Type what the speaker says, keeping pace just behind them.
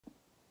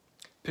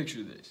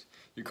Picture this.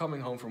 You're coming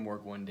home from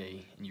work one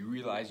day and you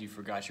realize you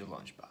forgot your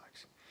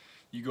lunchbox.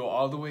 You go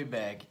all the way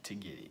back to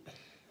get it.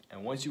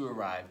 And once you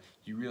arrive,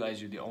 you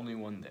realize you're the only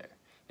one there.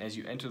 And as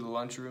you enter the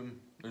lunchroom,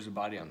 there's a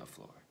body on the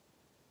floor.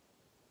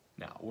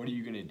 Now, what are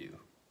you going to do?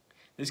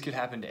 This could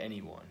happen to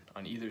anyone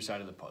on either side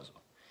of the puzzle.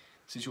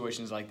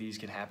 Situations like these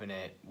can happen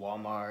at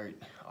Walmart,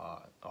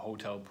 a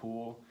hotel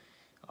pool,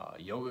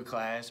 yoga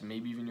class,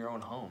 maybe even your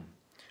own home.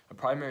 A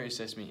primary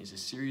assessment is a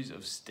series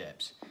of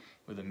steps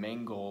with a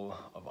main goal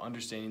of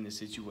understanding the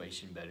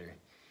situation better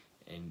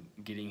and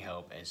getting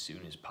help as soon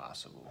as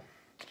possible.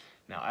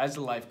 Now, as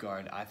a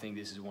lifeguard, I think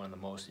this is one of the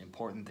most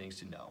important things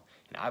to know,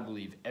 and I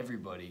believe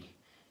everybody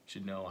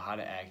should know how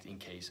to act in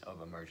case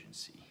of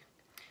emergency.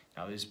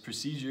 Now, this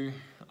procedure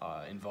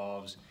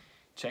involves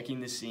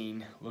checking the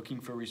scene, looking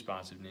for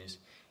responsiveness,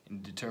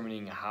 and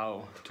determining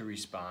how to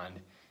respond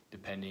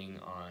depending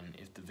on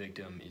if the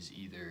victim is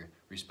either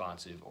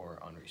responsive or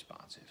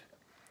unresponsive.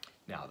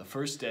 Now, the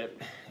first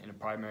step in a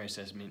primary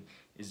assessment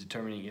is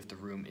determining if the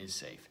room is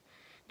safe.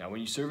 Now, when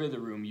you survey the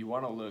room, you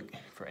want to look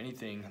for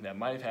anything that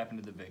might have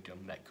happened to the victim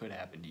that could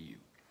happen to you.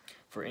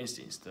 For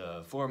instance,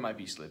 the floor might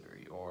be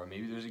slippery, or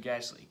maybe there's a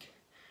gas leak.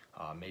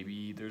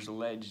 Maybe there's a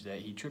ledge that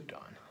he tripped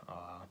on.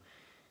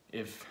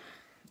 If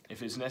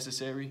it's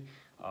necessary,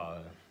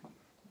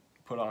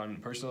 put on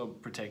personal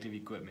protective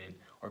equipment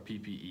or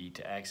PPE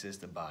to access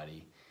the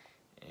body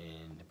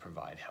and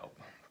provide help.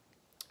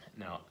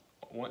 Now,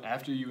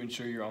 after you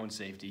ensure your own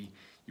safety,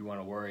 you want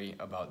to worry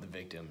about the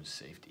victim's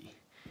safety.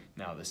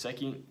 Now, the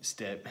second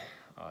step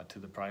to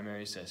the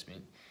primary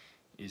assessment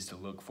is to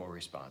look for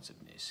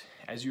responsiveness.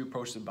 As you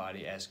approach the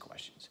body, ask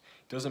questions.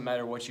 It doesn't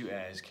matter what you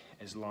ask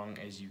as long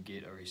as you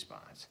get a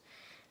response.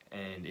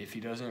 And if he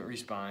doesn't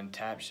respond,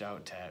 tap,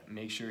 shout, tap,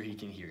 make sure he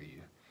can hear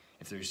you.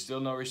 If there's still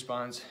no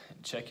response,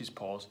 check his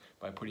pulse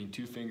by putting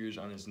 2 fingers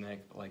on his neck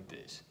like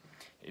this.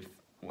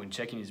 When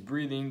checking his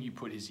breathing, you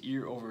put his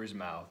ear over his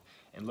mouth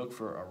and look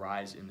for a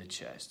rise in the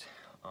chest.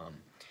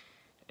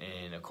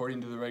 And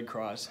according to the Red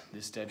Cross,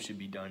 this step should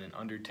be done in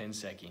under 10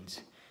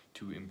 seconds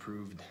to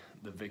improve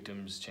the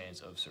victim's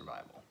chance of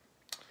survival.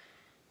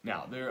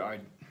 Now,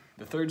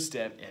 the third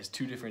step has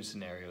 2 different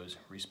scenarios,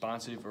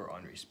 responsive or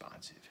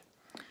unresponsive.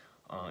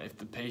 If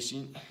the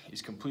patient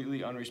is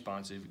completely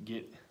unresponsive,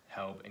 get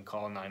help and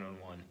call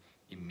 911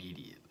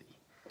 immediately.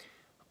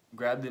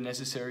 Grab the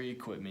necessary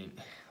equipment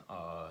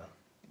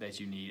that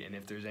you need, and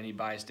if there's any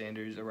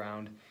bystanders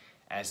around,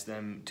 ask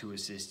them to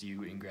assist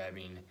you in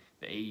grabbing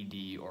the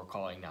AED or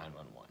calling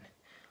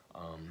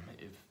 911.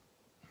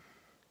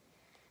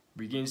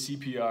 Begin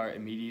CPR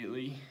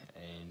immediately,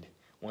 and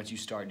once you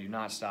start, do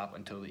not stop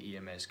until the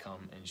EMS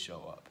come and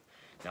show up.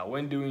 Now,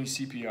 when doing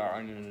CPR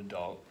on an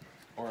adult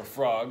or a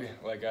frog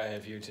like I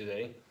have here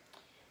today,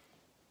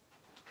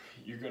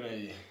 you're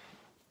gonna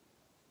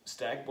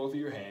stack both of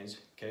your hands,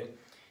 okay?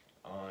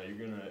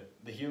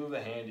 The heel of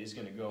the hand is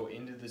gonna go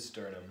into the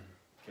sternum,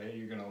 okay?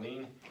 You're gonna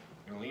lean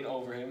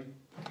over him,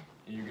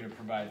 and you're gonna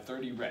provide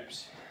 30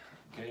 reps,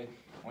 okay?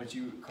 Once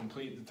you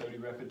complete the 30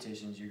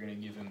 repetitions, you're gonna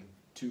give him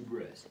 2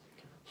 breaths.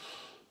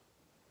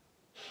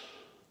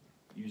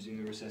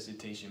 Using the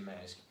resuscitation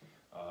mask,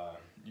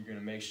 you're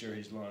gonna make sure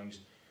his lungs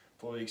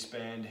fully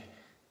expand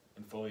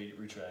and fully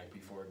retract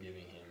before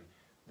giving him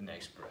the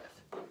next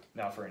breath.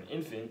 Now, for an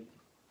infant,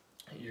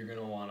 you're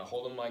gonna wanna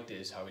hold him like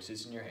this, how he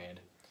sits in your hand.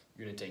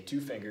 You're gonna take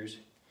 2 fingers,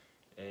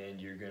 and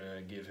you're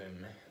gonna give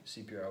him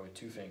CPR with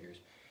 2 fingers.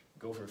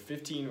 Go for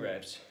 15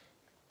 reps,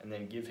 and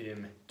then give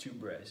him 2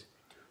 breaths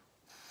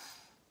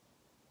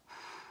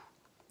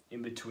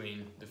in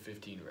between the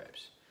 15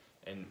 reps.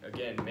 And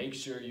again, make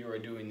sure you are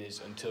doing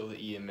this until the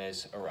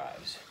EMS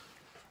arrives.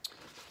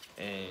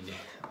 And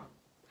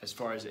as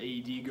far as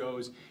AED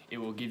goes, it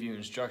will give you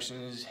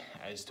instructions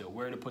as to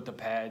where to put the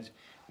pads,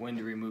 when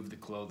to remove the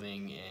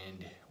clothing,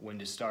 and when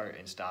to start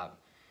and stop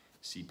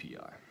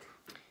CPR.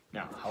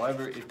 Now,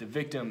 however, if the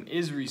victim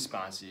is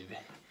responsive,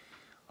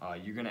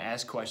 you're gonna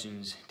ask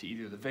questions to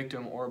either the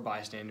victim or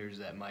bystanders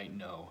that might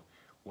know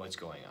what's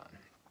going on.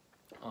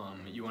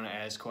 You wanna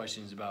ask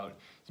questions about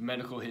his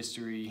medical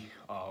history,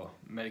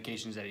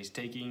 medications that he's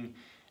taking,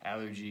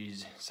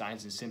 allergies,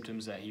 signs and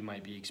symptoms that he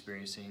might be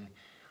experiencing.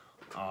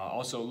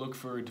 Also, look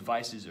for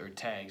devices or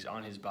tags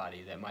on his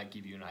body that might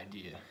give you an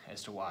idea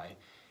as to why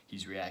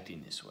he's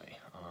reacting this way.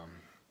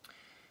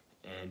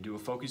 And do a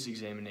focused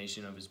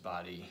examination of his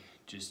body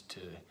just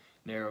to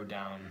narrow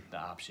down the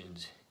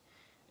options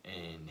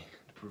and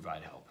to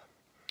provide help.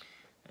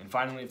 And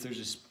finally, if there's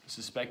a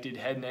suspected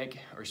head, neck,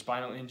 or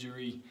spinal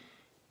injury,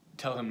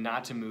 tell him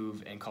not to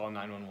move and call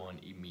 911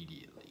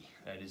 immediately.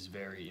 That is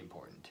very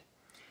important.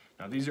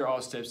 Now, these are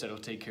all steps that will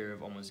take care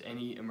of almost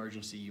any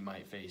emergency you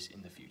might face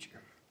in the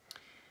future.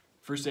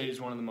 First aid is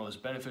one of the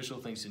most beneficial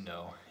things to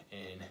know,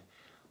 and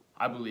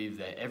I believe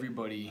that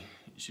everybody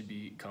should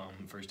become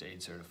first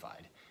aid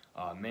certified.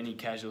 Many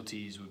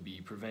casualties would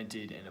be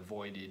prevented and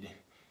avoided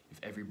if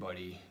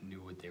everybody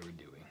knew what they were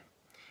doing.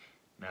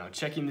 Now,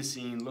 checking the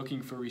scene,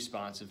 looking for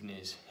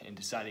responsiveness, and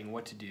deciding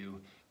what to do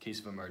in case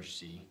of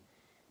emergency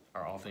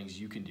are all things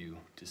you can do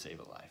to save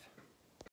a life.